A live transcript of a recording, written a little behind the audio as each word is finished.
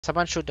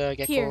Someone shoot the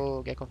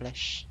gecko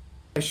flash.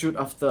 I shoot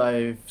after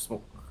I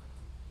smoke.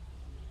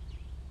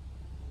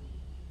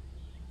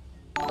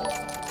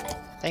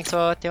 Thanks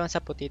for Tiwan sa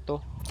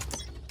potato.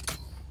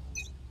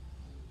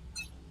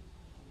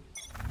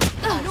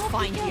 I'll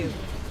find you.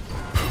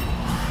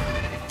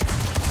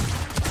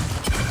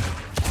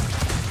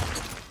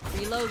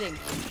 Reloading.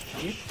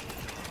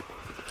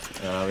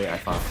 Wait, I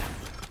found.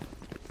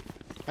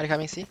 Are you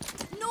coming, C?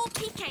 No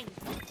peeking.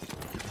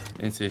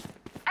 In C.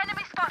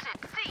 Enemy spotted.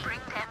 C. Bring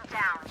them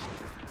down.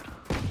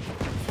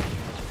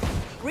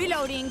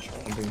 Reloading.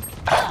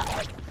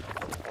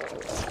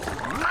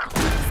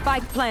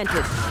 Spike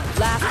planted.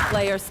 Last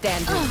player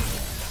standing.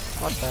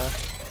 What the?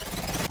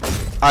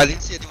 I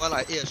didn't see anyone.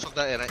 I ate a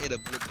shotgun and I ate a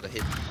bullet to the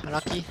head.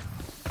 Unlucky.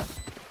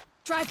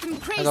 Drive them I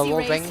crazy, got wall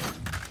Raze. bang.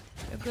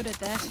 You're good at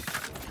that.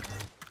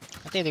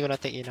 I think they're gonna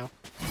take it now.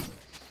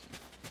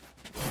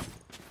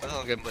 I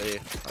don't gamble A.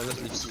 I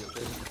just leave C.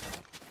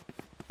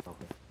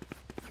 Okay.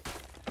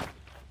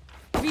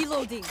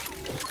 Reloading.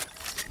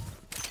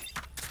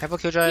 Have a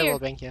killjoy Here. wall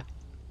bang here.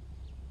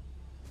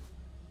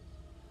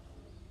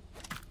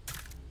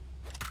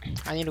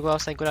 I need to go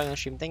outside, go down and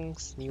stream.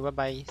 Thanks. Bye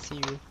bye. See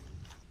you.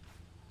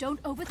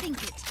 Don't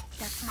overthink it.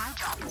 That's my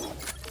job.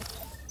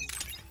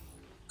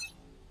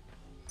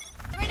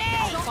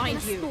 I'll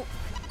find you.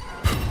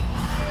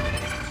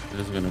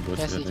 Just gonna go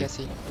to the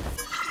Cassie.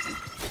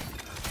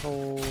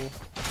 Oh.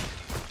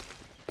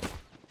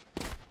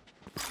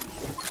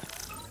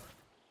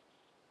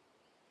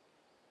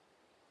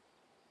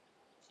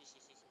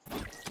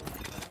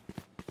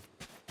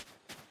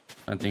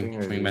 I think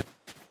wingman.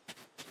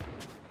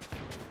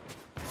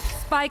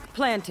 Spike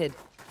planted.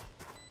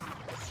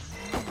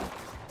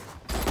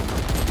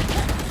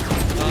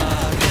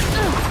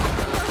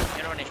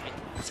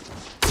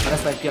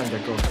 That's like on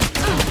Gecko.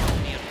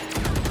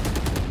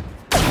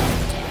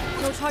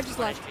 No charges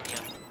left.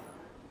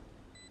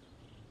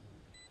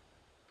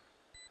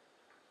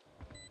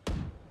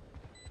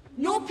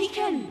 No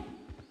peeking.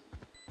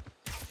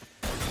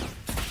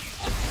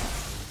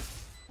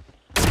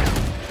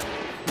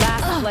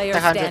 Last player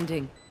 100.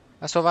 standing.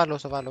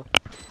 Sovalo.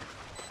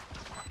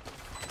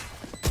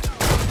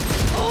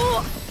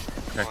 Oh,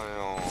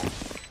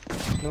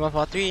 Number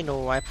 43,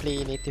 no, I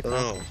play native.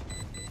 no.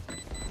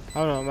 I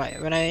don't know, my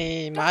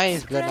eye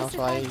is blurred now,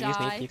 so I use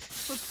native.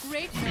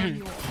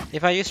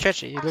 If I use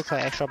stretch, it looks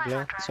like extra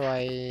blur, so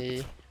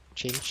I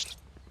changed.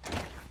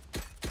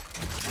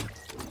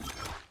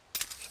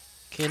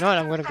 Okay, you know what?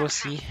 I'm gonna go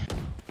C.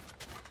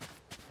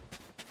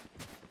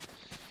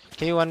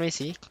 Can you one-way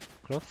C,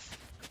 Clove?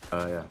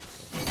 Yeah.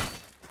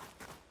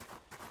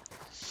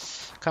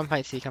 Come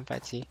fight C.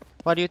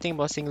 What do you think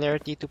about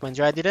Singularity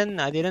 2.0?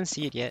 I didn't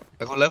see it yet.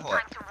 I go left or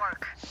what?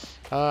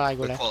 I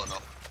go I left. call it now.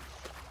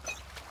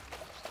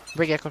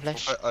 Break Echo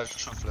Flash. I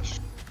shoot flash.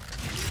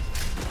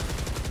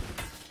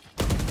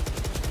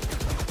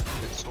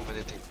 There's so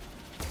many things.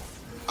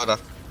 Ada.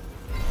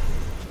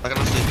 I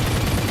cannot see.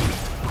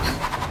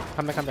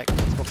 Come back.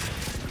 Smoke.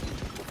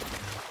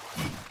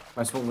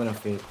 My smoke gonna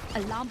fade.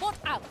 Alarm bot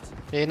out.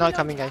 They're not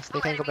coming, guys.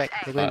 They can go back.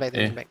 They're going back.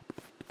 They're going back.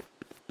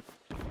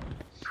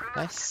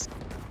 Nice.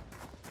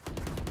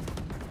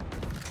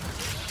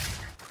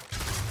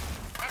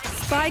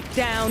 Spike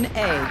down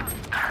A.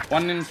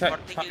 One in tech,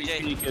 top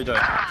HP killjoy.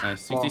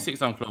 Nice.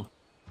 66 on clove.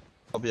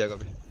 Copy.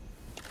 One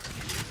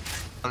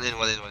in.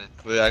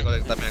 Wait, I got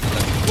it.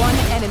 One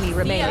enemy I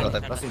remaining. got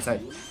that. That's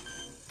inside.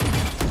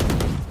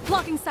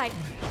 Blocking sight.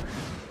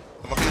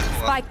 I'm walking this one.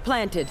 Spike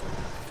planted.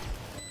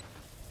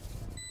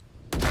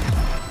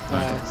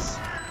 Nice.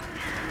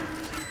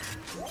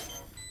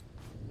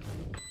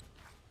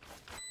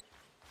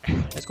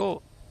 Let's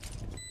go.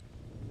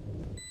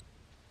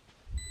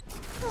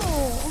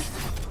 Oh,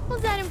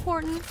 was that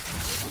important?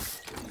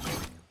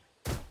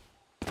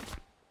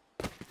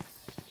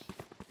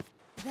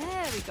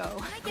 There we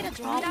go. I get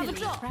a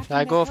drop.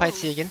 I go fight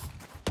C again.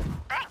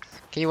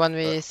 Can you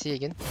one-way C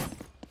again?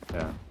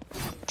 Yeah.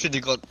 Actually, they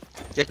got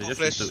Gecko just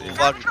flash, need to Sova,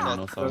 no,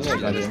 recon, sorry.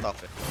 all other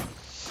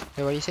stuff.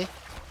 Hey, what you say?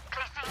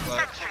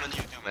 Shame on you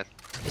too, man.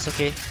 It's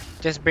okay.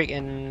 Just break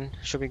and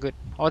should be good.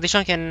 Or this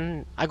one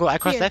can... I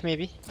cross Here. left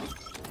maybe.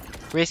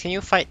 Raze, can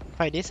you fight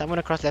this? I'm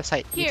gonna cross left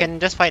side. You Here. can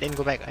just fight and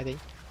go back, I think.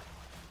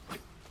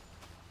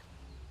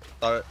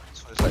 Alright,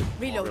 so it's like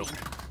Reloading.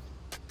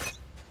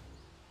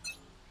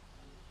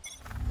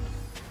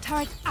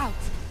 Turret out.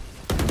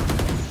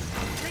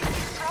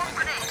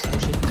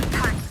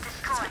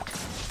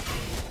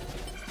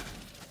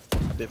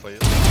 a bit for you.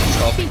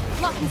 Stop.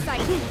 Blocking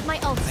sight. My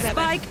ult's ready.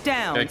 Spike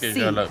down. Okay, C.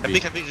 you're lucky.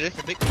 Can pick, Jay,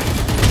 can pick.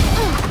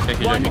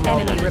 Okay, One you're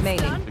enemy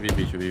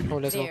remaining. Should be. Oh,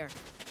 let's go. There.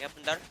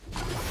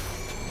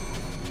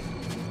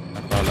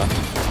 Akala.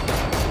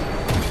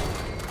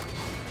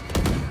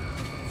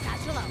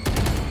 Satchel out.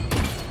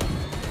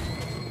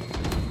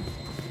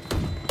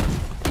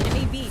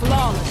 Enemy B.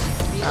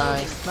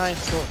 Flawless.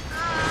 Nice. Go.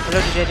 Hello,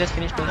 DJ. Just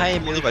finished. Hi,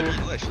 Only by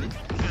beautiful. Dino, actually.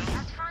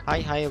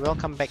 Hi.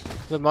 Welcome back.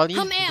 Good, Molly.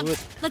 Come amp. Good.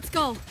 Let's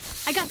go.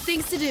 I got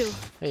things to do.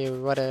 Hey,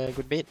 what a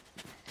good bait.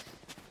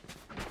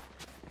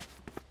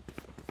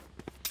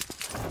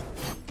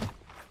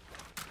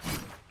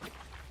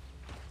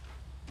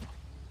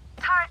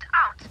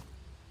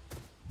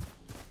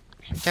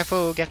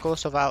 Careful, Gecko,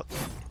 Sova out.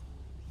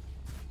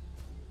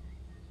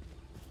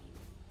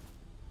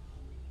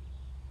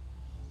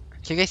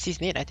 Can you guys see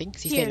Snake? I think.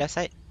 See Snake Here. left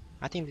side.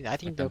 I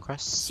think they'll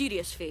cross.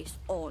 Serious face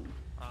on.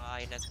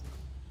 I net.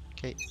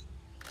 Okay.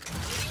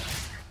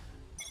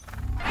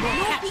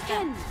 No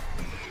peeking.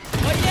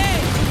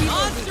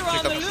 Monster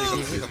on the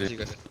loose! See,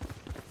 guys.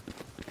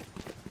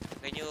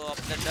 Can you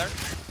open the door?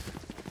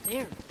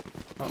 There.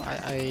 Oh,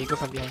 I go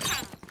from behind.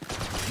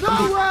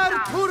 Nowhere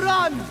to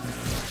run!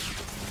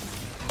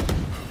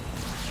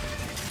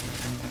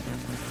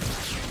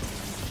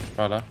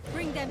 Brother.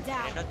 Bring them I'm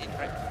down. not in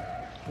front.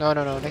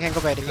 No. They can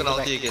go back. They You can can go ulti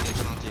back. again, you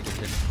can ulti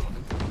again.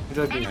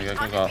 Enjoy B.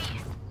 Okay, go.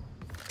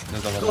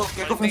 There's a Go, lot.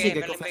 get go fancy, Balik,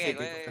 get go balik, fancy, balik,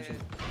 get go fancy.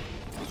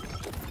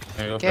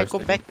 Okay, go Okay, first. go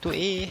back to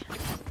A.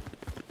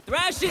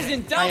 Thrash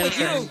isn't I done with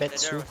also you! am bet The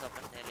door Su. was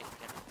open. Elims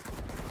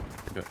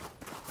can.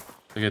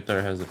 The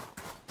guitar has it.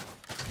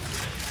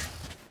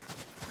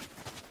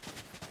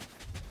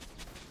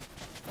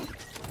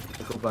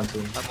 Go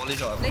planting. I'm only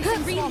shot.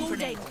 Listen,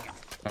 reloading.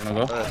 Wanna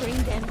go?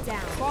 Bring them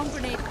down. Bomb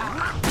grenade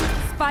out.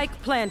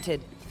 Spike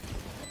planted.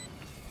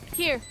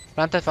 Here.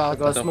 Planted for I out.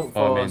 got smoke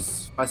Oh, for man.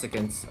 5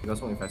 seconds. I got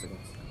smoke in 5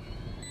 seconds.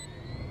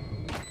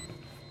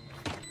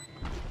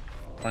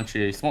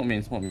 Crunchy. Smoke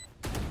me.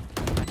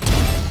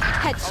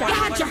 Headshot.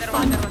 Had your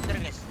fun.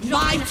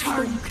 My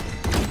turn.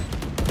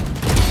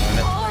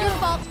 Your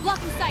fault.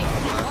 Blocking sight.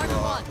 Order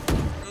one.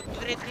 2,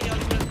 3, 3, all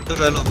good. Two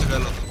dry low.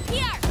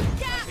 Here.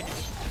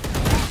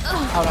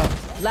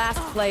 Out. Last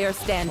player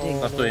standing.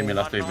 Last to Amy.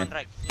 One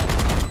right.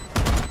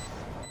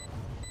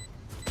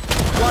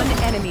 One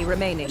enemy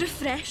remaining.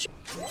 Refresh.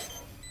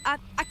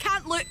 I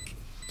can't look.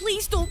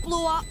 Please don't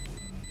blow up.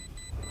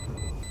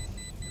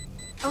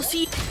 I'll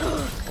see.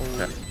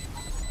 Okay.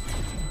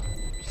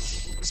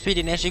 Speed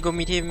didn't actually go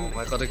meet him. Oh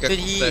my god, the So Gecko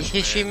flash, his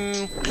man.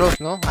 stream closed,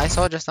 no? I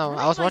saw just now.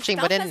 I was watching,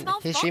 but then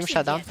his stream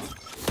shut down.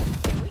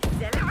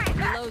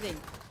 Reloading.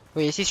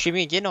 Wait, is he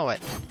streaming again or what?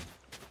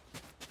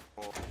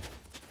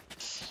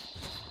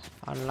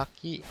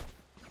 Unlucky.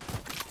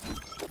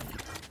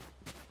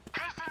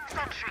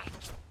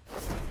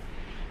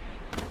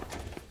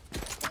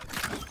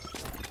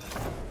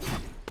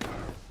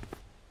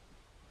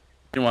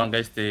 You want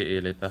guys stay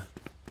A later.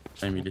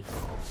 I'm really.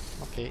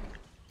 Okay.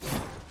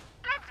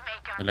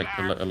 I like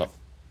to look a lot.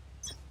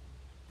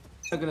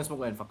 I'm gonna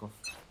smoke and fuck off.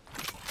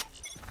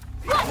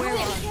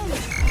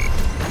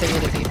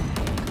 Take it.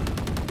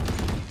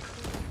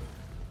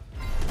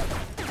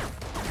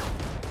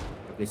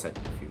 Play side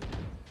with you.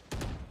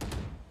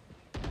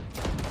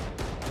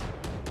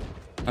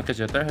 Uncle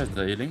Jetter has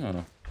the healing or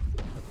no?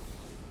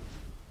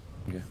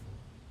 Okay.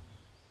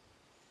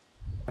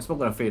 I smoke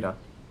gonna fade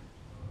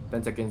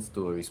 10 seconds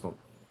to resmoke.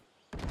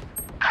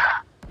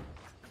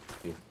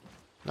 Okay.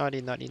 Not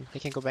in. They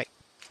can go back.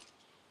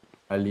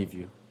 I'll leave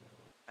you.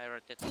 I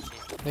rotate to C.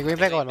 They're going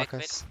back Going on back,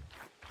 Marcus.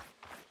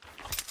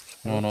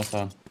 No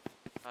sound.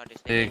 Oh,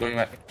 this They thing. going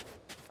back.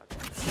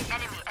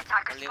 Enemy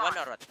attacker Only one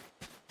or what?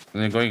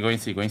 They're going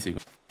C. Yeah, going to planting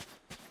mid.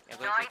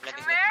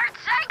 Nightmare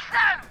takes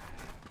them!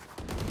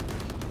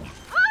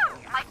 Woo!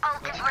 My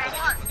ult is ready.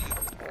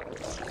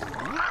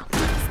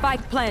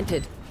 Spike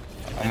planted.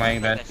 I'm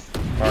lying bad. Yes.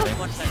 Farming.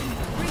 One side.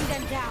 Bring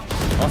them down.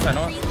 One side,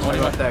 no? One Only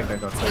one. attack, I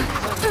got side.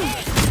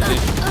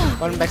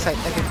 One backside,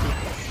 50.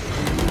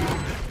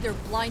 They're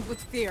blind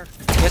with fear.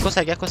 Gecko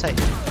side.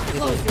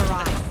 Close your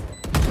eyes.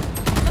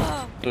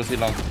 Two C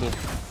long. Two.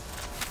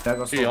 I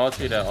got Three, smoke. all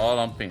three there. All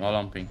on ping. Shot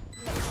and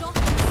smoke.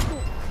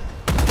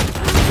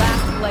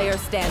 Last player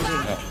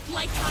standing.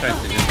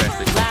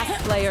 Fantastic.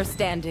 Last player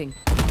standing.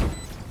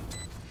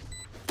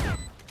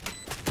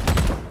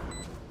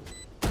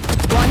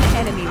 One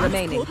enemy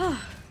remaining. You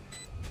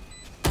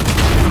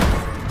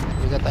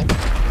got time?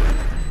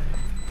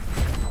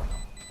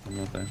 One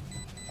more time.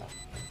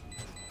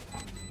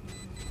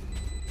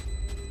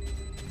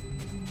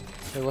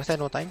 Wait, was there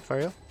no time for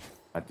real?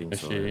 I think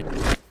so. Actually,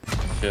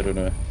 I don't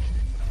know.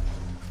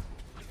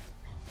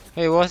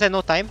 Wait, was there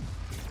no time?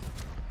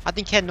 I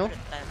think can, no? Time,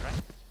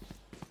 right?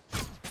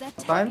 That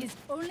Time? is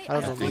only I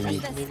don't know, as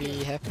good as maybe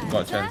the have. speed.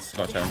 Got chance.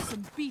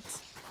 Some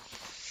beats.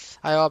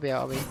 I'll be.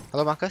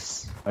 Hello,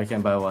 Marcus? I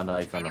can buy one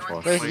icon of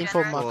course. Where's the my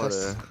info, God,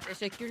 Marcus? They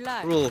shake your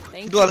life. Bro,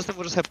 Thank you don't understand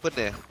what just happened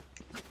there.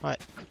 What?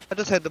 I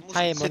just had the most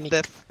Hi, insane Monique.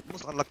 death,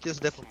 most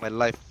unluckiest death of my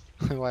life.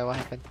 Why, what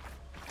happened?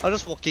 I was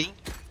just walking.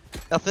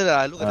 After that,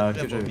 I look at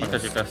the good friend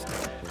job. above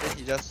me. Then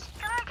he just...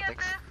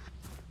 Thanks.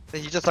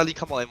 Then he just suddenly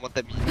come out and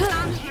wanted me.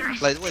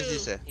 Like, what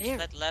is this He's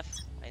not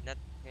left. I not.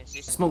 Yes,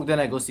 he's Smoke, then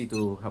I go see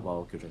to help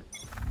our children.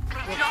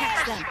 We'll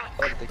catch them.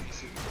 Oh, thank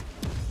you.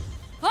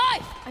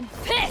 Hi! I'm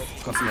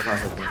pissed! Cause my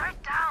class open.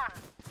 Turret down.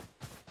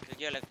 Could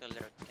you like to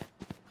alert?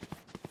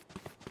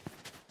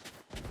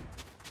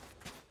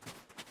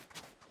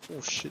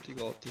 Oh shit, he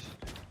got this.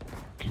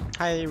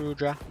 Hi,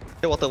 Rudra.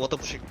 Hey, water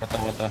pushing.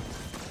 Water.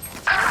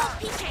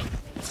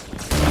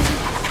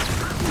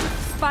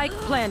 Spike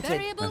planted.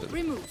 Variable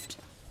removed.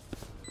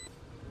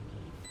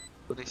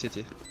 Go next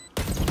city.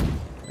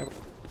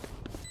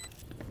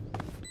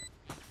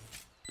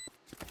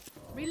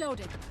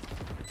 Reloading.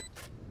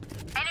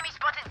 Enemy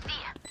spotted C.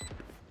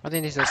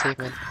 think this is a safe,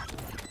 man.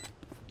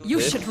 You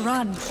should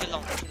run.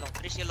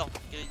 Three C long.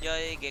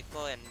 Killjoy,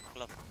 Gecko, and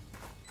Club.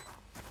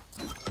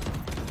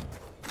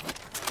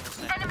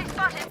 Enemy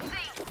spotted. C.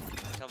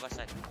 Cover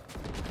side.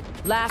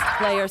 Last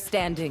player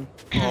standing.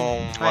 Oh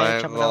Hi,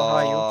 my Chamberlain, how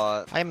are you?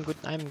 god. I'm good,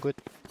 I'm good.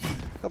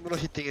 I'm not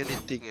hitting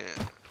anything.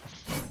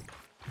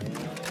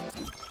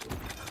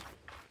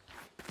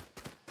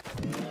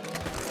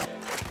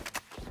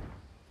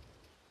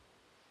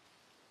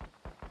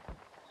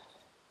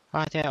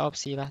 I think I opt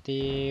C lah.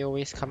 They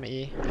always come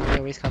A. They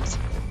always come C.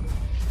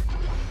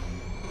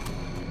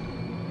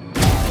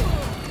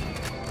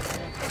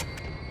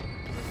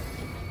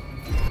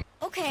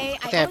 Okay,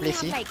 Okay, I I play only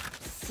C. have like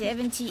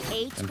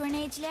 78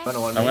 grenades left.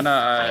 One I'm mid.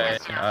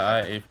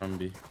 gonna A from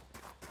B.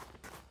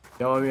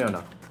 You want me or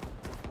not?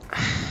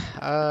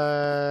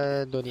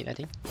 Don't need, I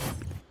think.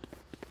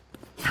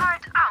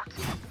 Turret out.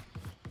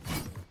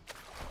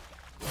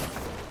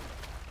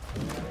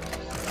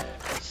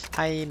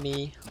 Hi,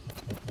 me.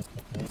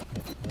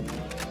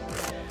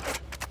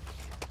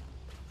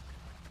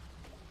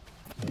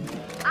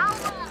 I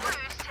will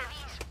lose to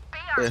these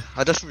bears. Yeah,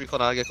 I just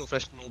recon. I get go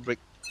flash, no break.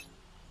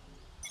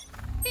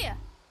 Here.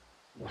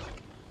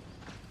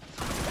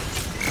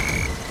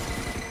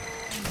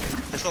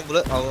 There's one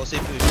bullet. I will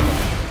save you.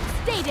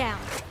 Stay down.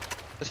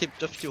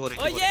 Just keep holding.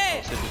 Oh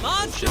yeah!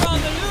 Monster on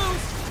the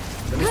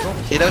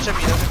loose. He never check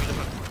me. He never check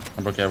me.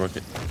 I broke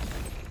it.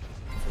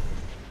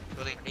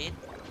 Holding. Read.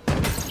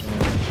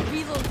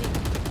 Reloading.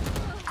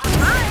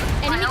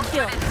 Enemy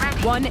kill.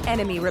 One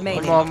enemy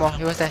remaining. One more.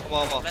 He was there.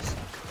 One more. Plus.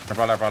 I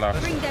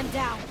Bring them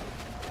down.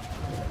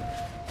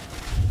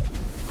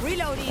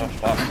 Reloading.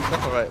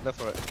 Left or right?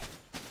 Left or right?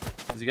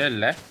 Is the guy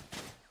left?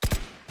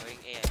 Going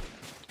A.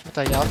 I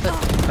thought you outed.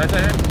 Right.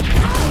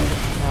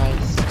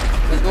 Nice.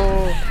 Let's go.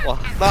 Wow.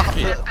 Nah,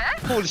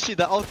 holy shit,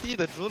 the ulti,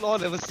 the drone all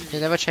never see They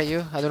me. never check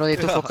you. I don't know. They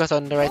too focused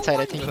on the right side,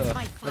 I think.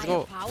 My Let's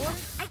go. firepower.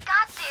 I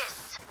got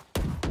this.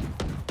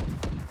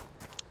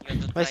 You have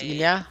to Where's try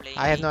Ilya? playing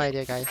I have no A.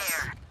 idea, guys.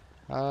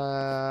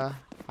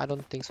 I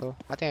don't think so.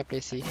 I think I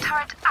play C.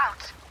 Turret out.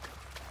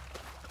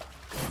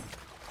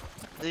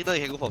 You know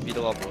you can go for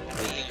video up, bro.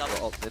 Then he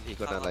go up, then he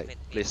gonna like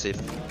play safe.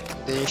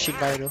 They shield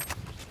by though.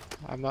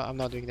 I'm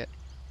not doing that.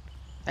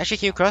 Actually,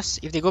 can you cross?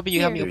 If they go B, you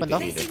help me open door.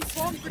 Wait,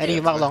 And then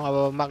you mark long. I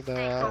will mark the.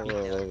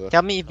 Go.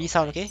 Tell me if B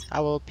sound, okay? I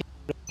will pick.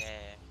 Yeah.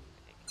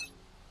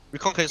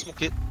 Recon can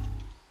smoke it.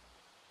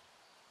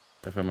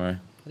 FMI.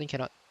 I think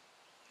cannot.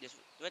 Just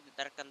wait the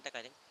direct contact,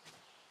 I think.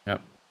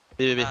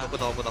 Wait, open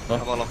door.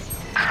 Come on, long.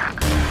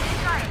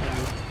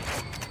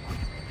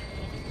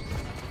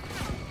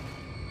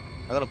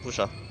 I'm gonna push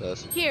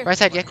yes. Here. Right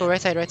side, Gecko.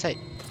 Right side. Yeah, there.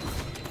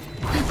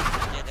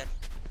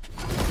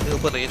 You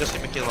open again, just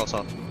keep making loud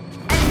sound.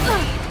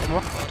 One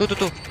more.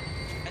 Two.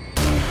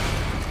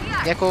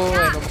 Gecko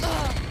and almost.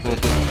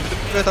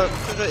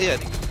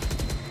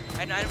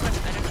 I know.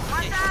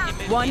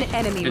 One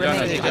enemy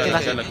remaining.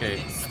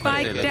 Okay.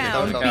 Spike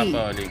down B.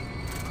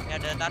 Yeah,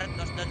 the turret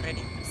was done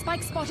ready.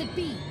 Spike spotted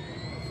B.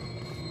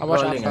 I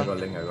watch I got alpha.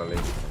 link.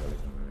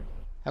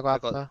 I I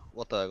got got alpha.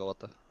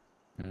 water.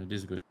 This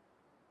is good.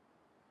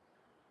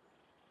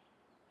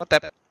 One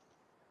tap.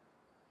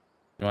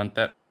 You want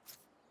tap?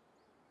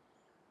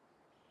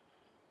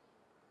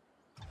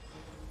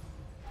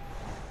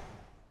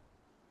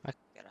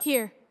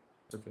 Here.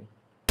 It's okay.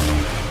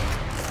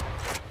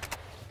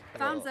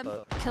 Found them.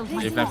 Kill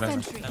Hey,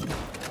 flash.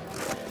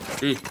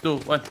 3, 2,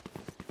 1.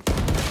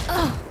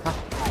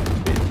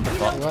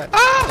 What?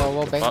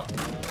 Wall bang. Fuck.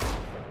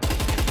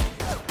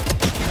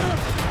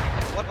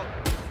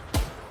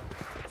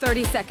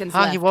 30 seconds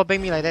Huh? He left. wall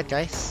bang me like that,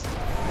 guys.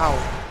 How?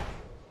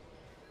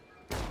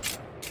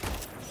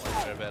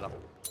 Very bad.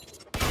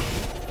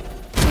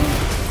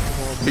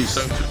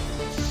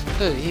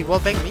 Dude, he wall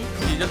banged me.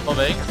 He just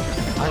obeying.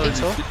 I think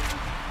so.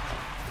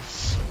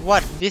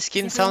 What? This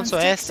skin sounds so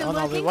ass. Oh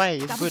no, wait, why?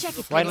 It's good.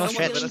 Why no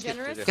stretch?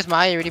 Because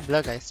my eye already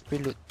blur, guys.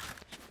 Pretty loot.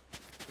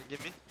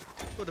 Give me.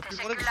 Oh, the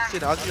people like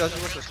skin. I'll watch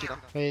the skin.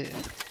 Wait,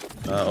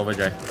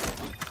 Overdrive.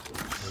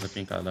 The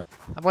pink color.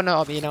 I'm gonna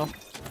op A now.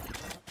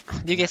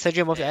 Do you get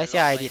surgery on both your eyes?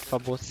 Yeah, I did for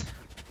both.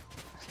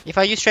 If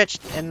I use stretch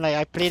and like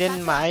I played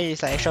in, my eye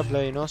is like extra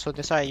blur, you know, so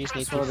that's why I use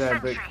native. So they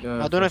break.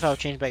 I don't know if I'll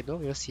change back though.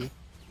 We'll see.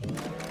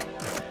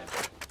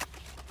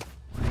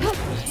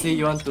 See,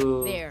 you want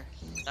to? There.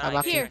 I'm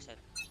up here.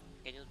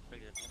 Can you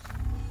bring the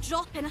plus?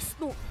 Drop in a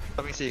smoke.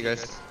 Let me see you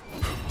guys.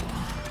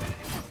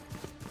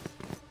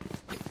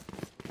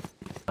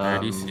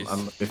 This is-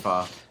 I'm a bit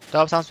far. The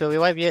op sounds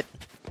weird. Weird.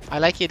 I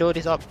like it though.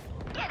 This op.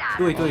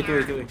 Do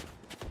it.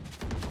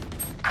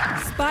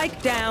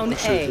 Spike down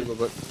Shoot, A. you go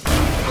back.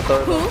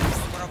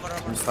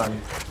 Water. I'm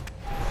stunned.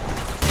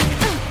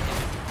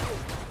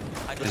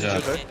 I Is don't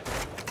that- see it.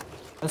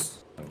 Yes.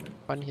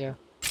 One here.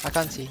 I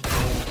can't see.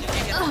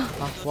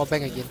 Wall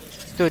bang again.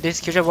 Dude, this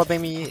killjoy wall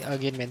bang me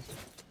again, man.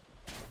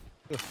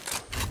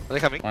 Are they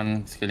coming?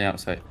 One scaling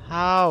outside.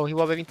 How? He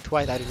wall bang me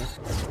twice. I don't know.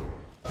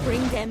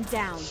 Bring them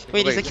down.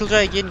 Wait, it's a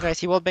killjoy again, guys.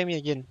 He wall bang me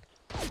again.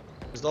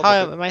 It's not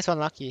How open. am I so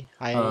unlucky?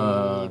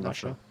 I'm not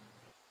sure.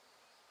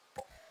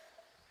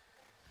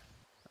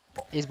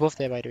 He's both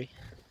there, by the way.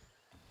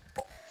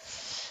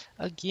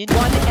 Again.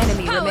 One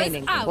enemy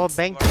remaining. Ball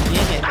bang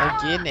again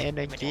and again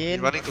and He's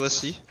again. running towards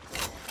C.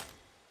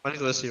 Running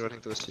towards C, running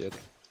towards C, I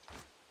think.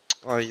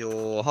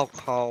 Aiyo,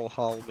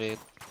 how, man.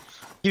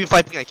 Give me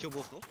 5 ping, I kill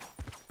both, no?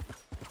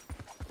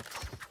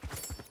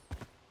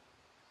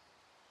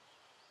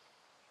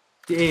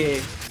 Yeah.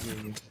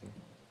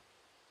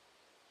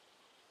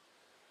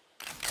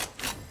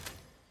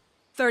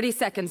 30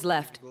 seconds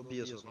left. Go B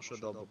as well, not sure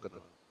door broken.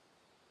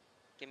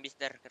 Kim is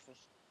there, careful.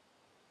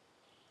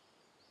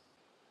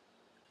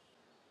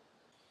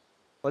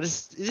 But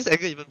is this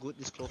angle even good,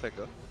 this close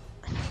angle?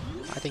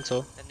 I think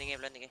so. Landing A,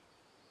 landing A.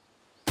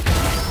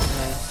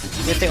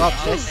 You take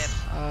off this.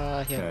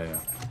 Here.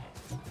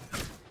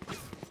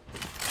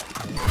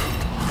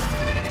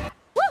 Yeah.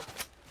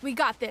 We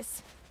got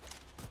this.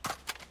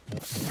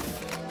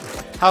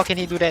 How can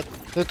he do that?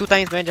 Do 2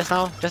 times, man, just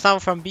now. Just now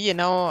from B and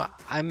now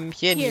I'm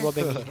here and he Here. wall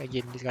bang me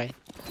again, this guy.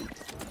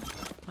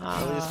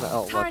 Oh, he's like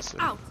out Turret once.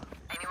 out.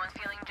 Anyone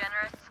feeling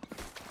generous?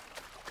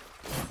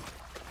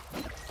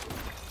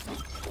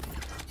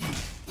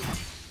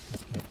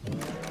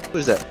 Who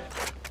is that?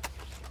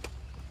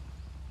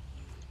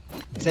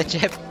 Is that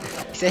Jeb?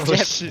 Is that Oh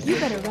Jeb? shit. You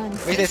better run.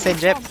 Wait, that's Saint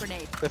Jeb.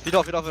 Grenade. Feed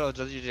off,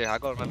 just GG. I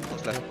gotta run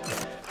close left.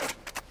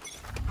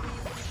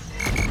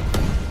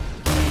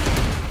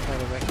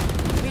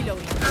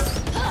 Reloading.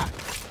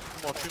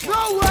 More, 3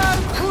 more.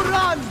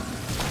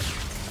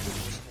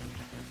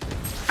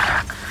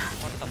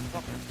 What the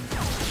fuck?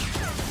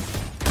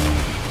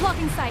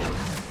 Blocking sight.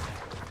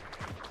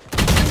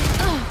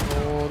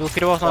 Oh, do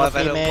feed was Oh, not if I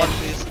free, had man.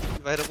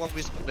 if I had one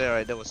whisper there,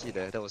 right, that was it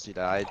there. That was it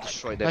there. I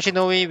destroyed that. Actually,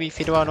 no way we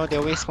feed no, they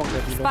always smoke the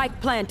below.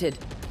 Spike planted.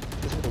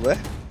 Where?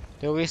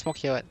 They always smoke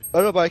here. What? I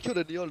don't know, but I killed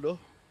the neon though.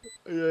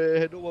 Yeah, I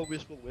had no one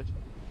whisper, man.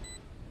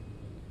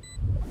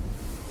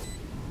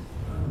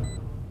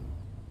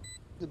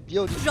 The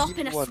BO didn't Drop give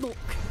in me a one. smoke.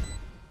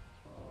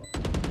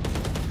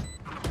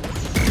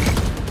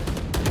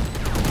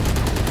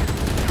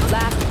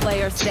 Last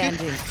player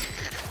standing.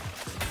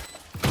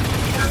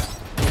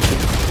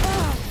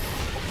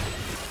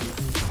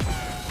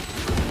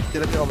 Okay,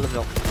 let me off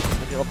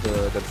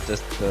the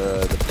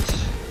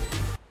pitch.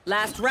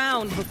 Last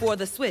round before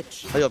the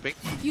switch. Are you opening?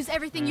 Use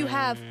everything you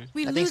have.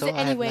 We I think lose so. it I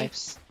have anyway.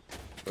 knives.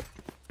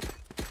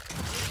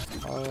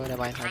 Oh, never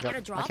mind. Can I get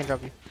a drop? I can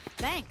drop you.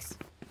 Thanks.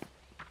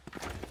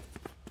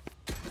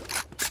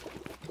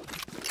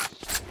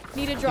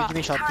 Need a Okay, drop. give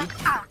me shotty.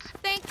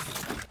 Thanks.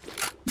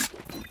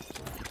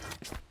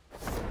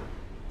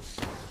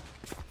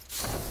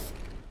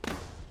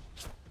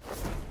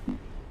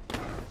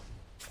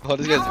 Oh,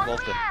 this guy's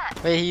involved there.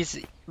 Wait, he's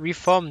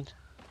reformed.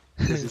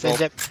 He's Saint involved.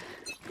 Jeb.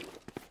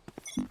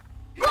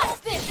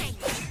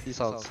 He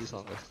sounds.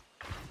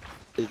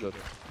 Hey, Jordan.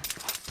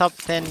 Top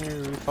 10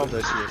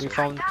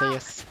 reformed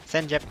players.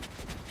 Saint Jeb.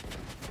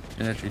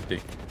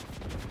 Retake.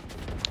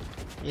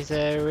 He's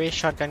a race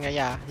shotgun guy.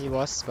 Yeah, he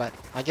was, but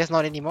I guess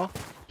not anymore.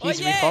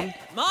 He's reformed.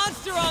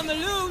 Monster on the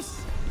loose!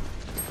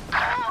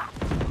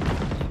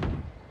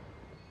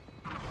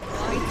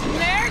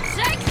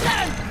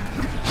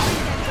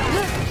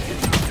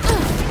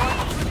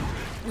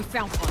 We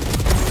found one.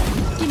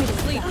 Give me the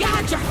sleep.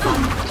 Gotcha.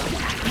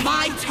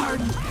 My turn.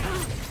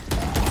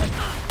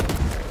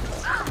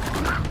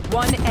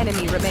 One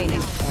enemy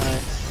remaining.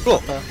 Bro,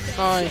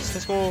 Nice,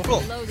 let's go. bro.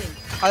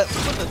 I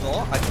opened the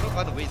door. I couldn't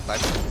run away in time.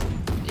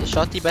 Is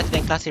shorty better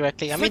than classic right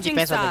click? I mean, Switching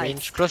depends on the sides.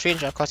 range. Close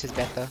range, of course, is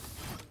better.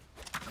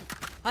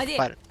 I did.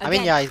 But I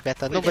mean, yeah, it's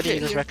better. Nobody okay.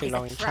 uses right click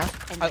long range, huh?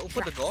 I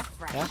opened the door.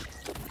 Yeah.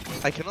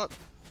 I cannot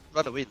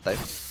run away in time.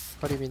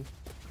 What do you mean?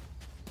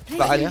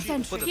 But I Yeah.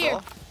 literally opened the Here.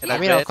 door. And I I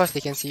mean, ran. of course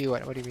they can see you.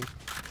 What do you mean?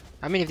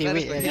 I mean, if they That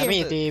is wait, what I he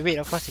mean, if said. they wait,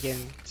 of course they can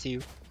see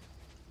you.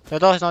 The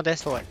door is not there,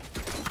 so what?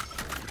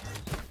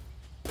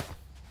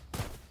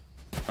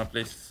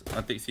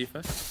 I'll take C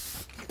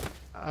first.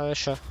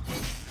 Sure.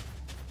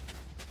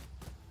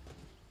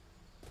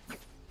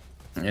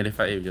 Yeah, they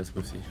fight A, we just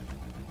go C.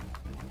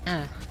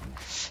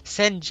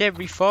 Saint Jeb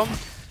reform.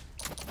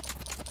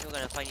 You're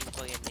gonna find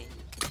info again, mate.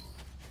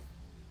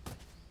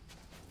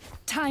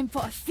 Time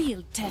for a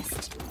field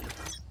test.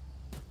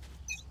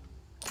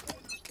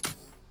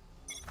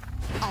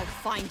 I'll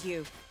find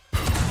you.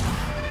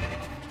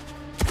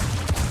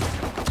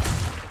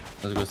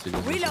 Let's go C. let's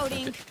go C.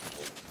 Reloading.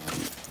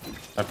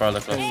 I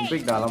probably close.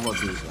 Big dalam bot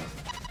please.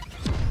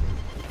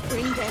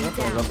 Bring them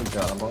Drop down. the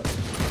dalam bot.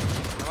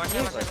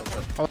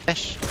 Oh,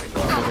 dash.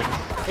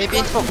 Hey,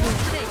 being smoke.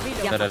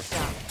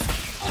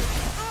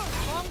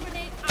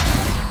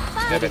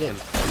 There. Did it.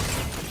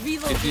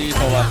 City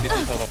for one,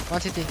 city for one.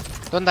 One city.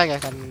 Don't die,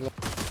 guys. I'm low.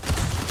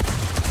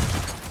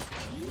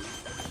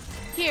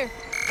 Here.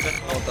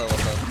 Water.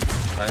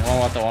 Right, one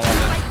water.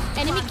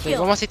 Enemy Wait, one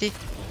kill. more city.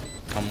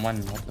 Come on,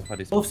 what the fuck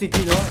is Both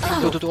city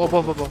no? Two. Oh,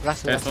 both.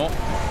 Last. There's no?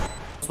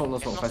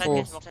 Smoke. Smoke Fast side,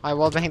 smoke. smoke I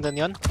wall bang the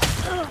neon.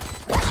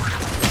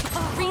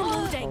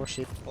 Reloading. Oh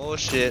shit. Oh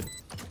shit.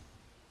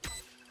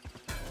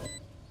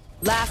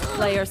 Last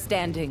player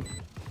standing.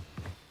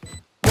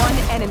 One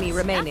enemy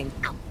remaining.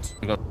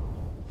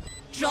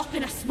 Drop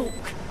in a smoke.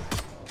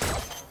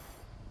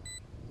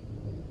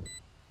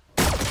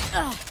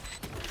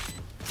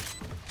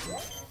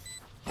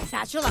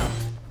 Satchel out.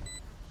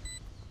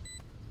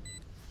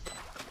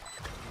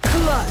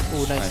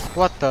 Oh, nice.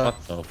 What the?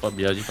 What the fuck?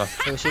 BRG fast.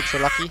 Oh shit, so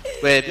lucky.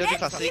 Wait, BRG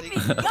classic.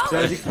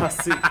 Very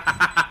classic.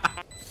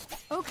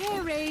 Okay,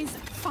 Raze,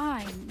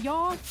 fine.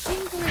 You're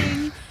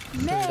tinkering.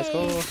 Let's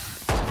go.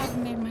 I've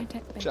made my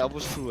tech Shit, better.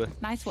 almost true.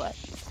 Nice work.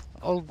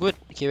 All good.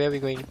 Okay, where are we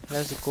going?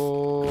 Let's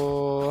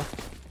go.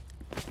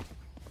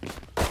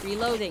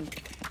 Reloading.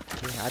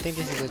 Okay, I think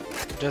this is a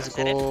just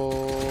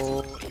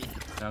go.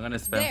 I'm gonna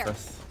spam There.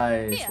 first.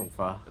 I so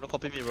far. Don't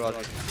copy me, bro.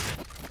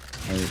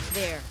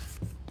 There.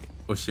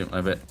 Oh shit,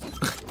 my bad.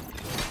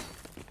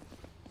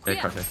 Okay,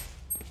 Yeah. crack it.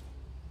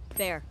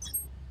 There.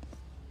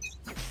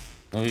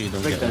 No, you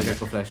don't Break get the it.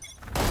 Gecko flash.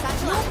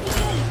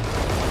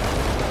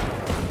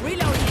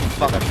 Reloading.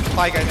 Fuck.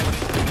 5 guys.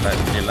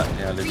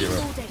 Yeah, legit, bro.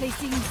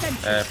 Placing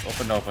sentry.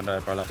 Open the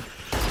umbrella.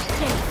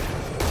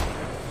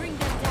 Bring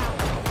them down.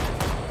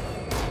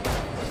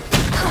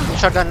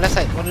 Shotgun left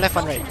side, one left,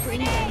 one right. Bring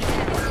them down.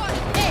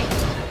 Hey,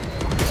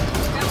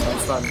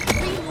 Stun.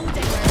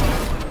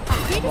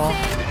 More.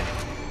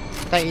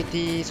 Tag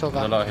 80 so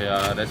There's a far. lot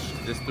here.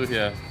 There's 2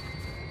 here.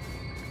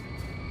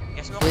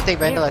 Yes, no. We take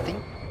Vandal, I think.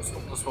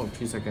 Smoke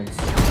 3 seconds.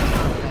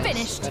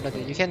 Finished.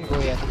 Vandal, you can go,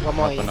 yeah. I think one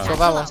more A. Open up.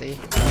 Sova was A.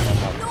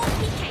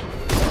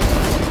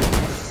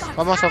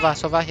 One more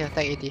Sova here,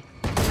 tag 80.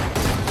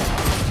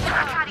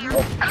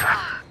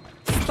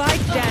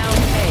 Spike down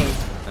A.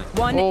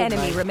 One Oh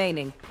enemy my.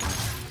 remaining.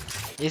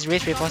 Is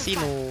race before C?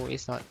 No,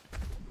 it's not.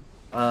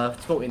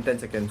 Smoke in 10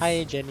 seconds.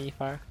 Hi,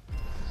 Jennifer.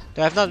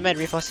 Though I've not met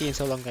Ray 4C in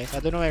so long, guys. I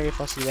don't know where Ray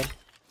 4C went.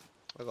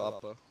 I got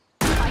upper.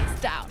 Spikes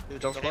down. You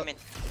jump Come spot. in.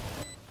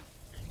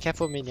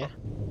 Careful, min, yeah.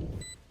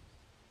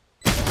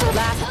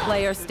 Last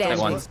player Take standing.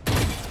 one.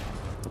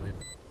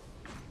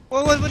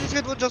 What is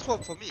it? What just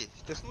work for me?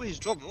 There's no his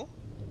drop, no?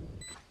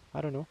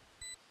 I don't know.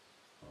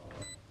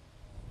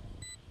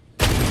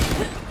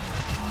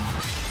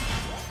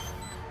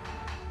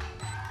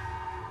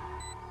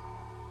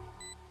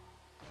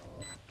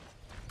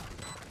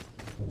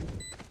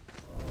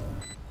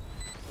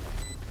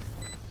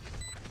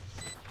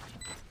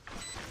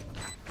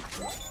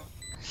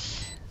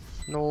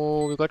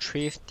 No, we got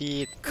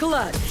 350.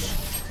 Clutch.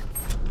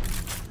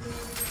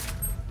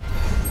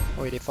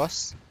 Oh, they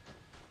force.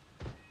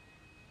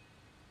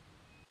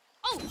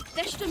 Oh,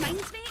 this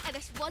reminds me of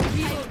this one time.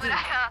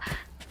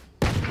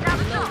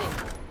 Reloading.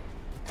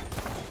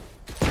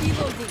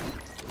 Reloading.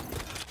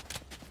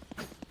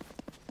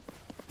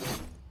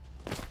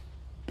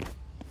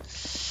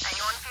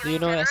 Do you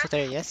know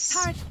Esoteric? Yes.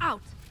 Turret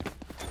out.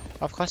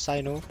 Of course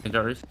I know.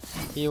 Injuries.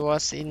 He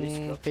was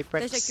in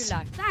Paperex.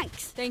 Teşekkürler.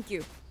 Thanks. Thank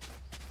you.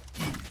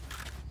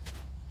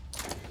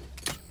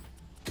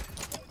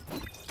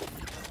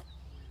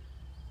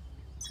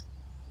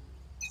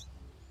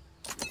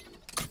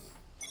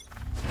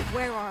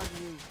 Where are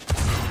you?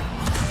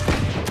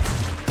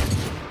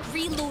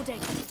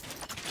 Reloading.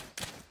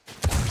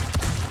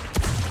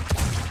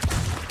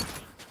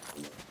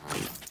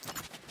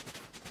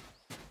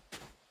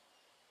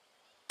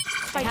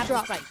 Spike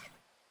drop.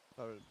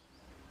 Alright.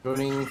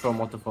 Joining from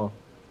waterfall.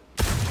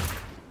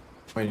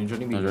 Wait, you're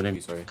joining me. No,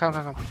 joining. Sorry. Come.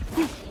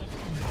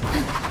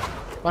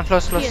 One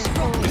close. Side.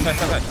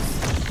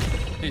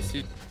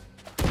 Sis.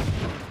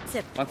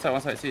 Sip. One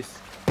side, sis.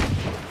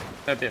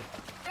 Tap.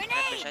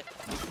 Push it.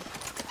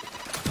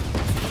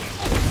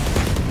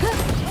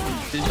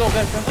 He's low,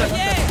 guys. One side.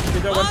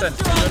 He's low, 110.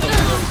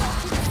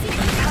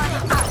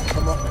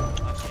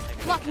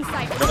 Blocking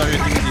sight. Don't know you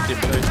think he did.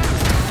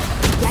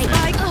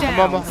 Spike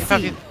More. down. In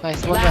front of you.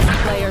 Nice. One Last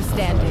left. player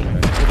standing.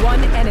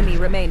 One enemy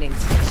remaining.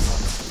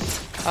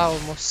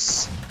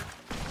 Almost.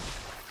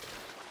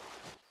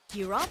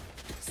 You're up.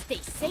 Stay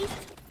safe.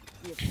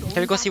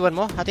 Can we go see one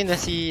more? I think the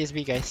C is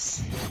B,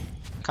 guys.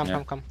 Come.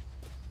 Maybe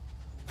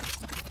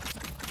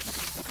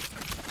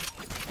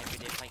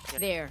they fight here.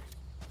 There.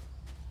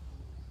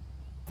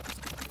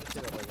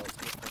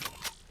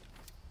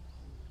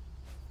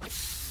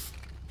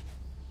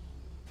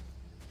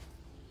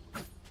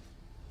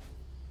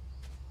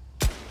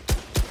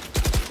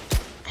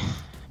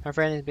 My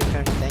friend is big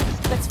fan.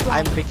 Thanks. Let's fly.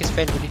 I'm biggest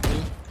fan, believe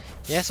me.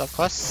 Yes, of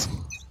course.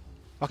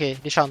 Okay,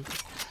 Dishan.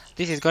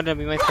 This is gonna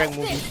be my prank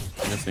movie.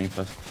 Just swing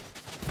first.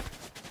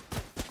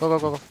 Go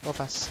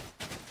fast.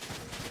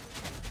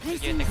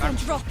 Get the card.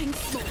 Dropping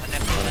smoke.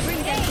 Left.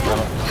 Bring them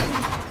down.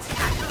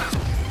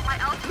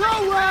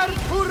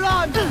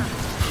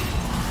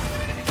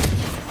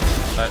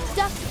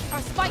 Duck,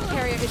 our spike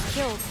carrier is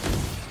killed.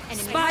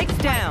 Enemy. Spike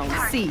down.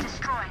 C.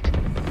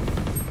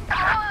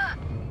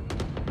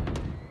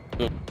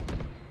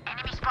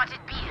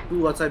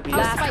 Two outside B.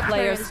 Last Spike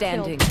player carrier is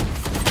standing.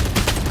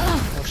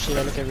 Oh shit,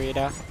 I look at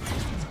radar.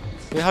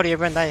 Wait, how did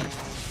everyone die?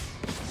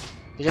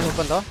 They just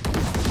opened door?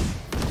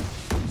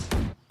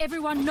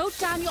 Everyone, note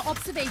down your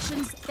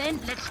observations. Then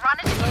let's Run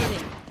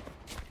it.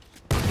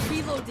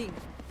 reloading.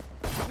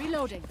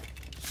 Reloading.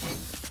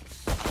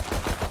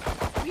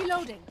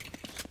 Reloading.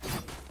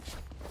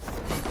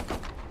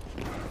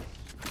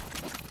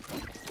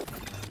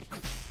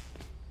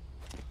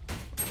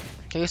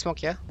 Can you smoke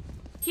here?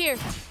 Here.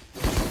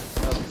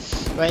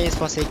 Where is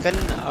Forsaken?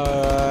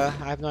 I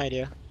have no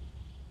idea.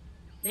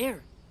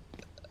 There.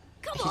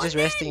 Come He's on. just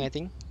resting, I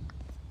think.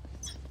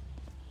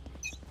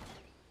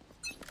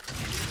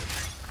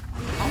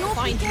 I'll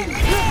find you.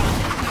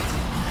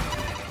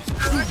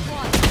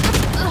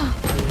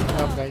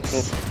 Help,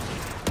 guys.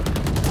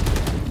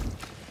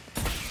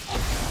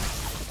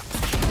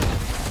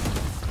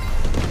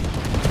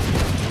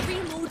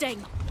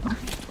 Reloading.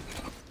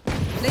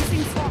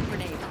 Placing swarm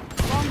grenade.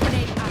 Swarm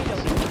grenade out.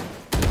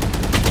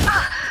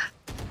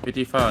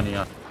 55 on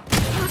here.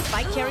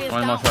 Spike carrier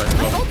One down. more shot.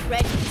 My ult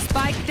ready.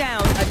 Spike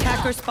down.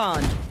 Attacker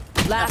spawn.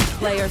 Last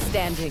player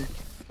standing.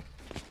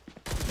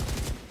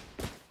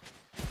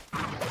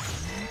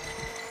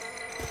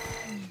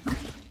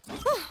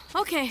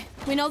 Okay,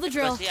 we know the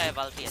drill. See, I have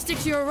ulti. Stick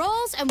to your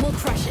roles and we'll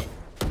crush it.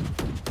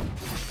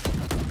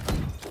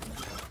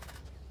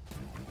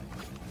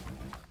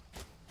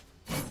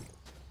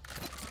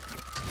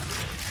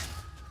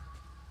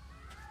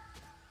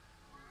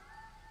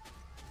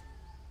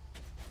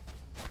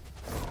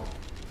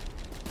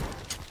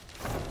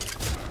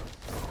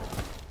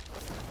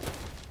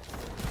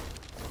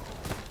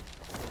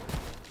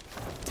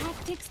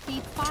 Tactics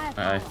beat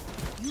firepower. Aye.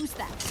 Use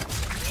that.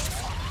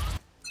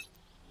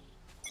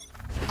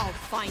 I'll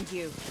find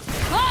you.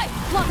 Hi!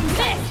 Blocking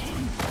this!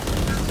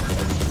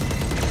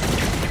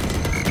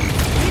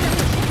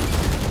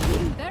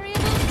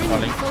 Variable.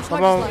 Falling. Full Come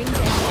charge on.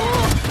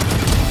 slide.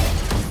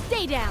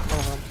 Stay down.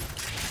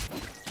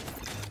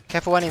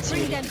 Careful, one in Bring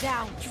CD. them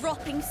down.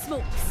 Dropping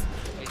smokes.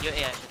 With your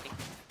AI shooting.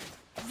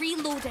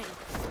 Reloading.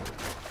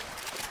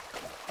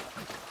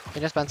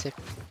 You just ban safe.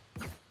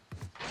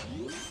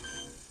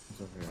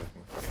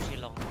 She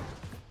long.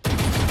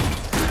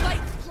 Spike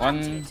One,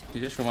 planted. he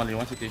just show Mali,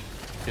 one city.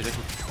 Okay, that's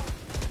it.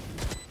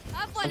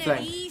 Have one of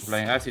flank. these.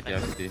 Flying I city, I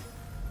city.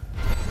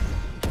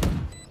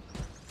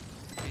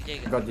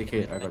 I got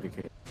DK, I got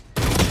DK.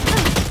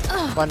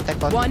 One tech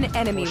bot. One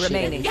enemy Oh, shit.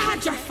 remaining.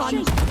 Had your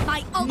fun.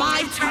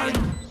 My turn.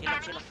 She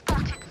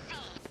long.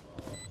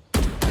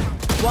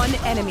 One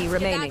enemy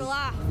remaining.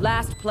 Gagla.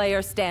 Last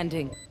player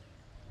standing.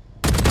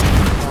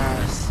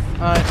 Nice.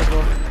 Alright, let's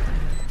go.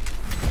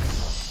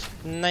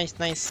 Nice,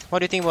 nice. What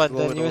do you think about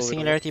the Go, new go,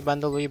 Singularity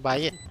bundle? Will you buy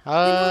it?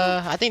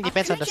 I think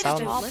depends on the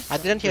sound. I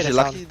didn't hear She the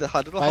lucky. sound.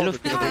 I don't know I how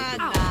looked- to do it.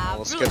 I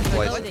was scared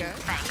twice.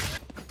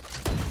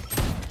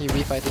 He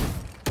whiff, I think.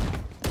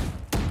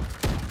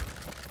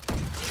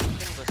 Can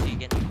go see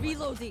again.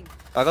 Reloading.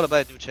 I gotta buy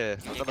a new chair.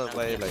 I'm Yeah, gonna can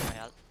buy I- like my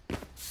ult.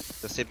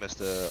 the same as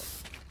the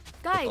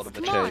Guys, bottom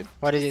come chair. on.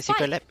 What is it?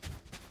 Secret Lab?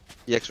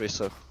 EX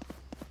Racer.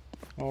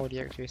 Oh, the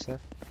X Racer.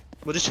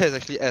 But this chair is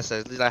actually S.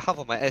 It's like half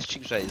of my ass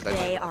cheeks right is like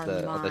They on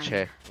are the mine.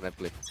 chair when I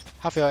play.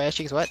 Half your ass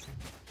cheeks, what?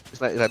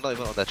 It's like not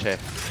even on the chair.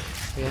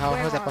 Wait,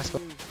 how's that possible?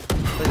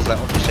 So it's like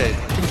on the chair.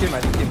 Team team, I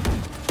think team.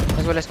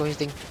 Let's go, his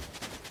thing.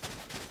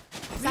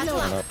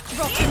 Reload.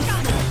 Dropping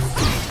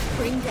smokes.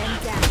 Bring them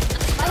down.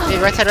 Hey,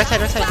 right side, right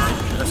side, right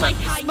side.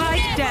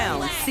 Spike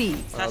down. C.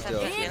 Start, start,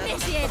 Okay. start.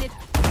 Initiated.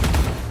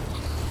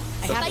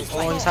 I have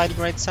Oh, he's hiding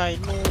right side.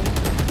 No.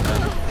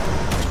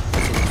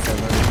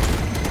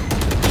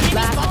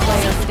 Last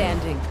player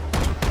standing.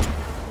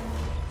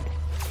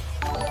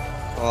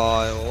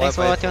 Oh, why Thanks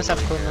for am I watching,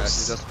 following?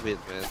 Subcronus. Yeah, just wait,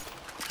 man.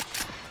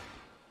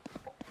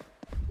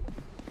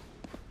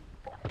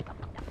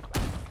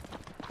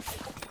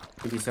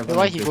 Hey,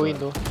 why he going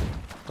though?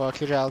 Got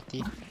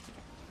curiosity.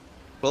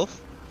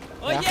 Both?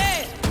 Yeah.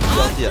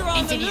 Yeah.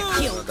 Engineer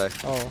killed. Die.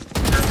 Oh.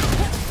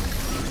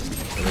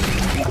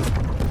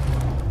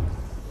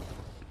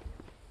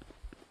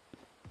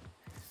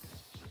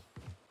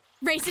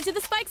 Race it to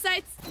the spike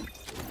sites.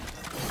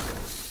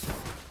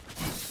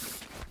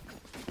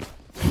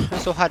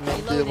 It's so hard,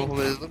 man. 这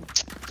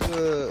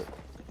个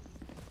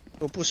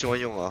我不喜欢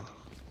用啊，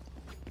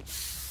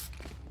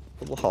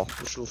不好，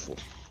不舒服。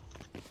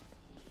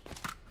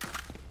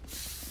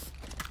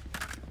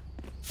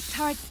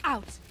 Turrets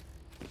out.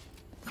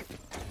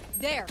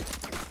 There.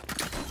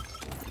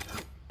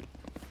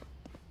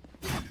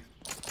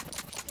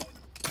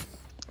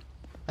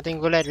 I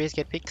think go let Raze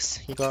get picks.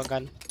 He got a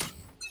gun.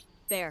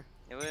 There.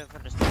 Yeah, wait for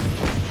the start.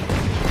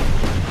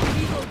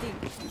 Reloading.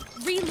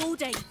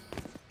 Reloading.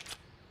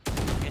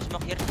 Okay,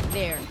 smoke here.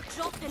 There.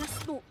 Drop in a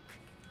smoke.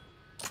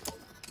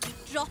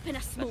 Drop in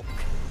a smoke.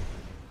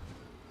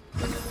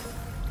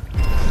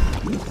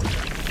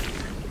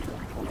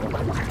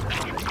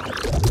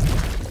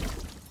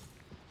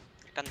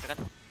 Tekan.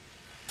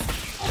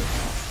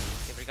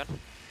 Okay, berikan.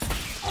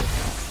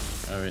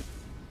 Alright.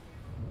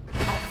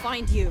 I'll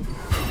find you.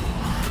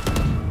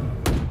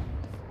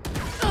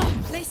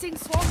 Placing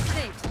swarm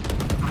grenade.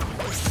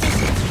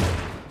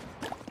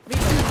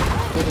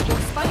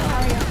 Spike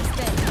carrier is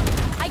dead.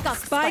 I got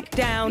Spike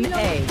down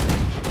A.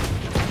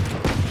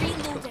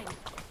 Reloading.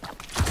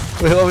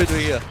 Wait, what are we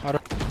doing here?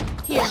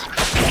 Here.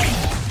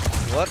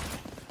 What?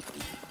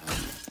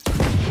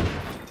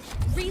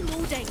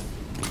 Reloading.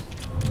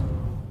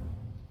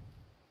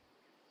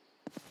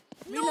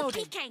 No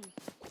Reloading. peeking.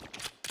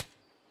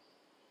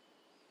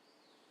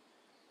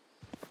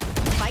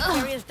 Spike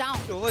carrier is down.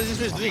 Yo, what is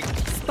this doing?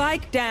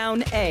 Spike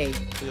down A.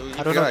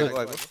 I don't know.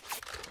 Go. Just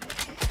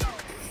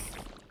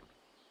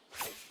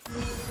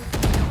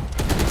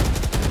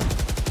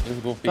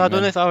go So I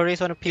don't know pigman. if our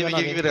race wanna pick or not.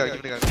 Give me the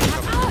guy.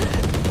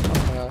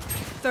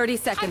 30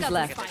 seconds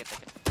left.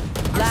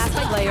 Last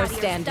player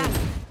standing.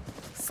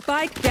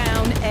 Spike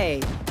down A.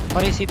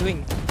 What is he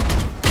doing? I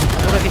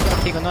don't know if he's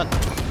gonna pick or not.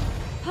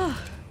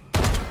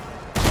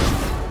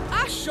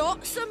 I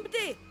shot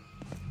somebody.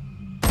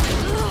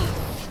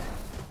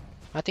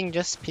 I think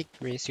just pick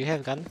race. You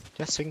have gun.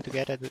 Just swing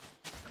together. Dude.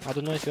 I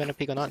don't know if you wanna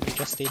pick or not. You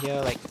just stay here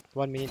like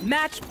 1 minute.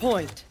 Match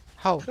point.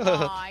 How?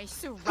 I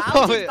Oh,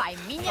 surrounded wait. by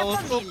minha I was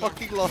so família.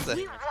 fucking lost.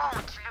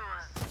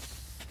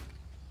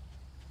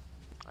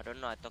 I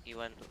don't know, I thought you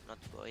want not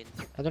to go in.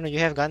 I don't know. You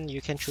have gun.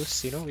 You can choose.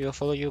 You know, we will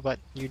follow you, but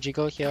you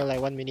jiggle here like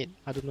 1 minute.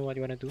 I don't know what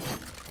you wanna do.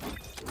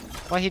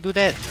 Why he do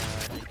that?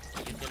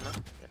 You can know.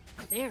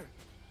 There.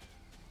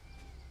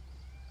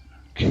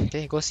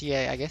 Okay, go see.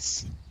 I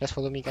guess. Just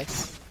follow me,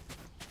 guys.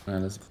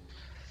 Let's go.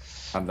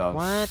 I'm down.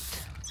 What?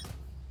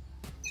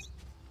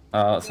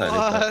 Outside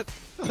later.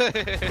 What?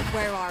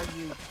 Where are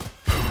you?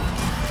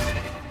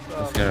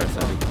 Let's get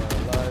outside.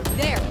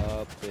 There.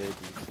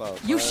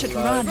 You should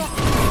run. Take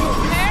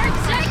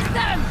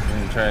them!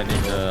 I'm trying to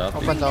leave the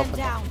Open the open.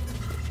 Down.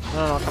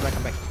 No, come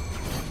back.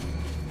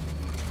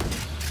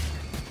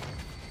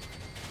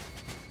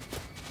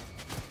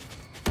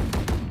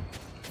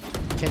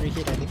 Can we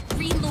hit? I think.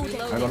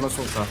 Reloading. I got no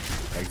smoke,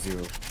 like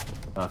 0.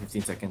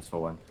 15 seconds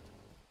for 1.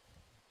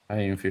 I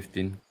am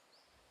 15.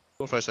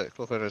 Go for a sec.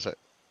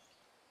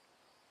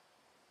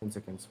 10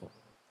 seconds for.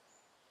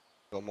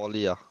 Got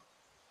Molly ah.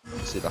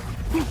 See that.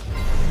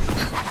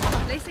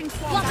 Placing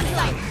Block swarm.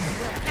 sight.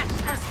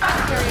 Our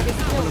spike carrier is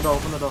killed.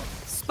 Open the door.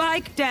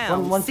 Spike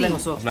down. One C. flank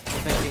also.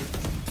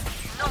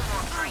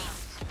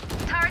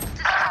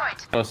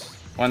 Close.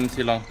 1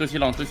 C long. 2 C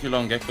long. 2 C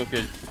long. Gecko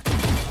kill.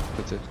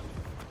 That's it.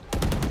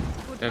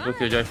 Gecko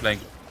kill Joy flank.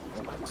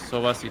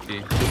 Sova CT.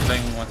 2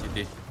 flank, 1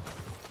 CT.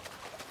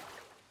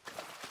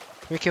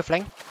 We kill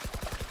flank.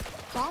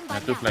 Bomb by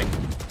 2 now. flank.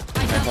 I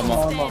One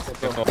got more. the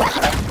Gecko.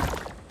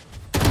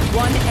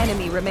 One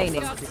enemy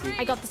remaining.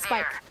 I got the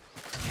spike.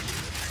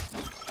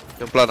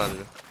 Yung plan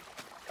ano.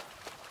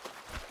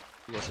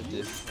 Yes, it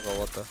is. I got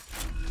water.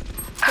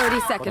 30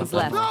 seconds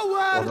left.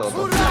 Water.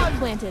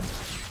 Planted.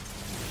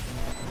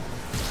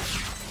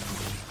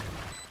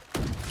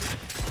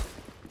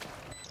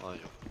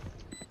 Ayun.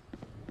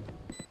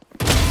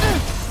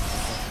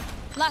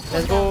 Last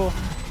Let's one down. go.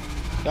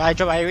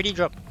 Yo, I already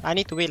dropped. I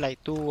need to wait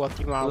like 2 or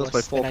 3 more hours.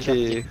 That's my then I drop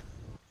 4K. it.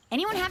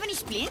 Anyone have any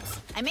splints?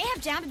 I may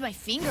have jammed my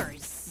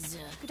fingers.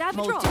 Could I have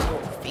a drop?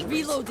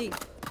 Reloading.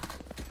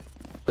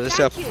 等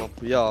下服吗？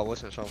不要，我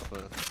想上分。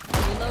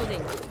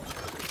 Reloading.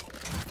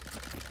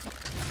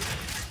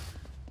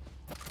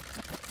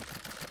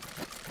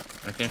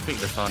 I can pick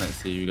the sound and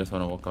see if you guys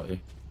wanna walk out here.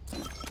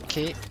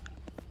 Okay.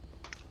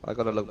 I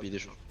gotta look B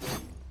this one.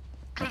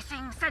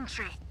 Placing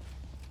sentry.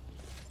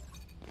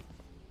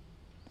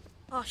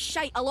 Oh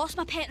shite! I lost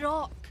my pet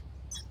rock.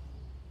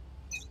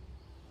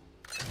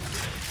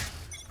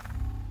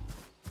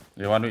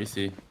 You want to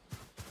see?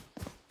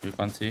 You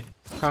can't see?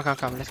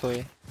 Come. Let's go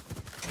here.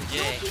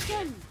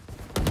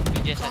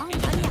 UJ side.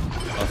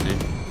 I'll see.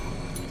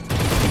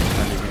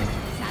 Can't leave me.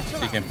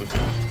 She can push.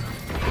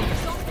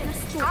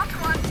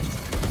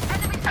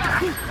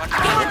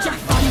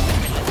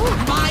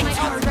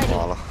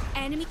 Wow.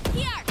 Enemy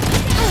here.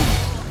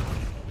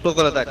 Close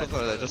gonna die,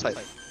 just hide.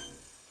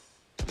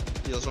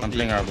 He also I'm B.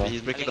 playing our ball.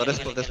 He's breaking out, let's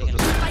go, just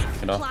hide.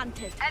 You know?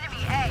 Planted.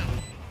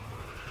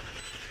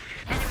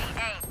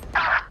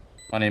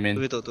 One aim in.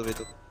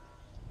 2v2.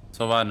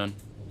 Sova none.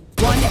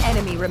 One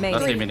enemy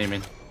Last remaining. aim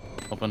in.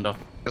 Open door.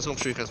 Can smoke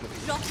 3, can smoke.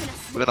 Dropping a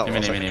We're not Aim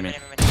outside. in.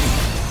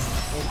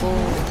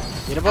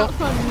 Winnable?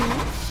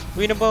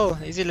 Winnable.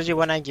 Is it legit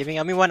 1 eye gaming?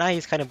 I mean 1 eye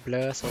is kind of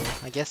blur, so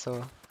I guess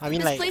so. I mean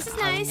This like place is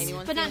nice,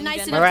 Anyone but not feeling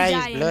nice my enough right to eye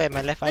die is in. blur and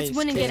my left eye Let's is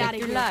win and clear. get out of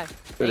Your here.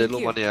 life. Wait, they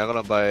look money, I'm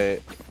gonna buy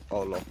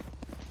Outlaw.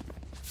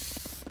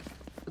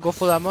 Go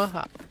full armor.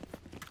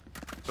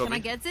 Can I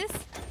get this?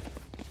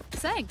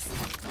 Thanks.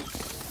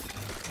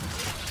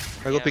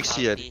 I go pick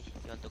C and You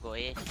want to go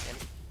A? Then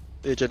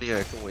hey Jenny,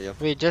 跟我一样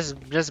Wait, just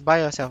buy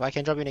yourself. I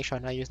can drop you next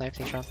round. I use knife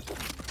next round.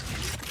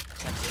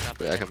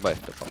 Wait, I can buy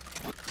the fuck.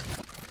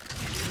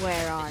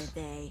 Where are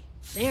they?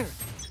 There.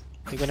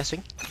 You gonna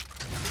swing?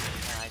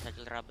 I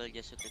settle trouble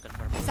just to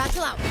confirm.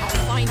 Satchel out.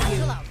 I'll find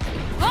you.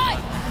 Hi!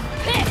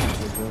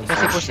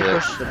 Push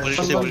it. Push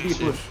it.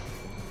 Push.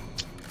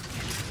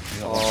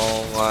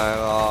 Oh my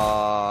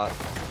god.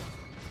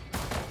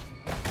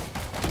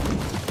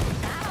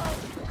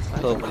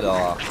 受不了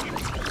啊！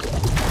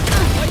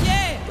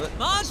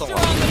 Monster 送 on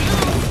the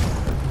move.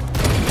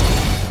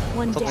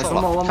 One 送 down. 送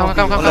吧。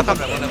 Come.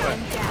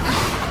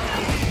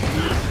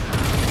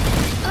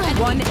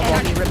 One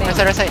enemy remaining.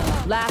 Right side.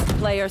 Last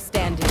player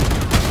standing.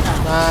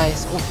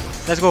 Nice. Oh,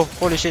 let's go.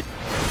 Holy shit.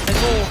 Let's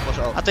go. Watch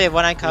out. I thought you have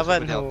 1 eye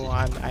covered. Super No,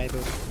 healthy. I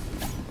don't.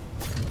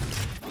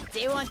 Do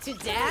you want to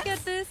dance?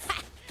 Get this.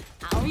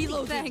 I'll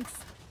Reload. reload. Thanks.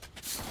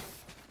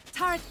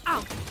 Turret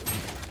out.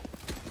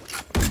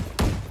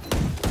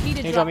 Need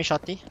Can a you drop drop. me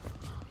shotty?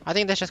 I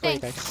think that's just go, you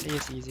Thanks. guys.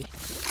 It's easy.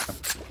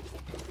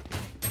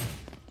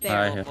 I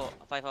Go have. for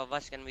 5 of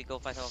us. Can we go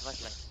 5 of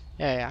us? Like,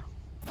 Yeah, yeah.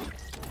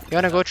 You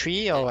wanna go Okay,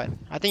 3 then. or what?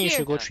 I think you Here.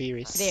 should go 3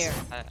 race. There.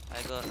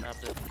 I go up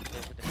the.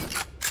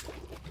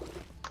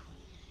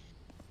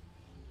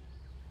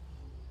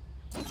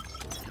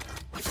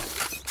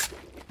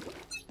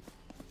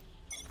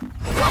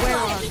 Where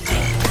are you?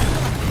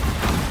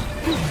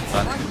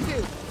 But Mark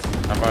 2.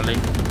 I'm falling.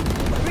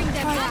 Bring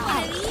them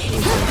down.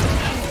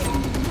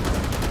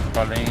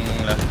 Falling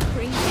left.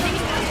 Bring them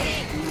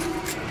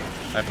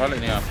down. I fall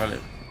it, yeah, I fall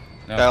it.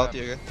 No. Yeah, ulti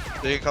again.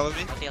 Do you cover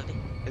me? Ulti.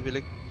 Maybe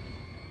link.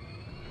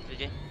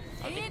 GG.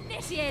 Ulti.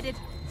 Initiated.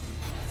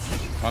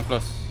 One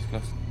close.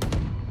 Close.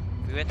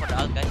 We wait for the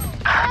ult, guys.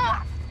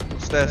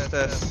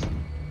 Stairs.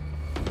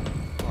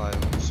 Oh, I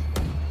almost.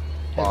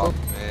 Fuck,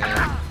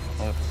 man.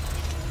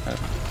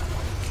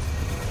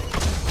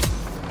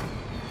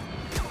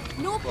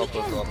 No Go up,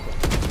 peeking. go up.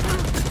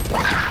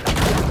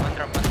 One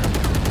drop.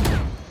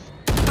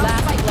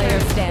 Last player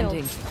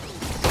standing.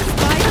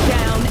 Spike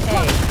down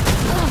A.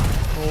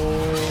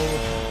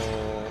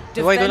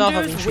 Oh. Why don't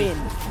have Defenders entry? win.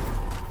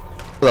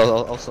 Well,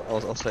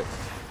 I'll say.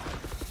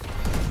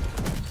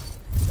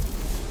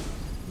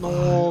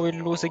 No, we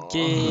lose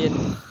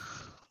again.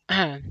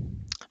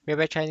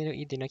 Maybe I try to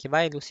eat dinner. Okay,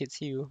 bye, Lucid.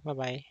 See you. Bye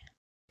bye.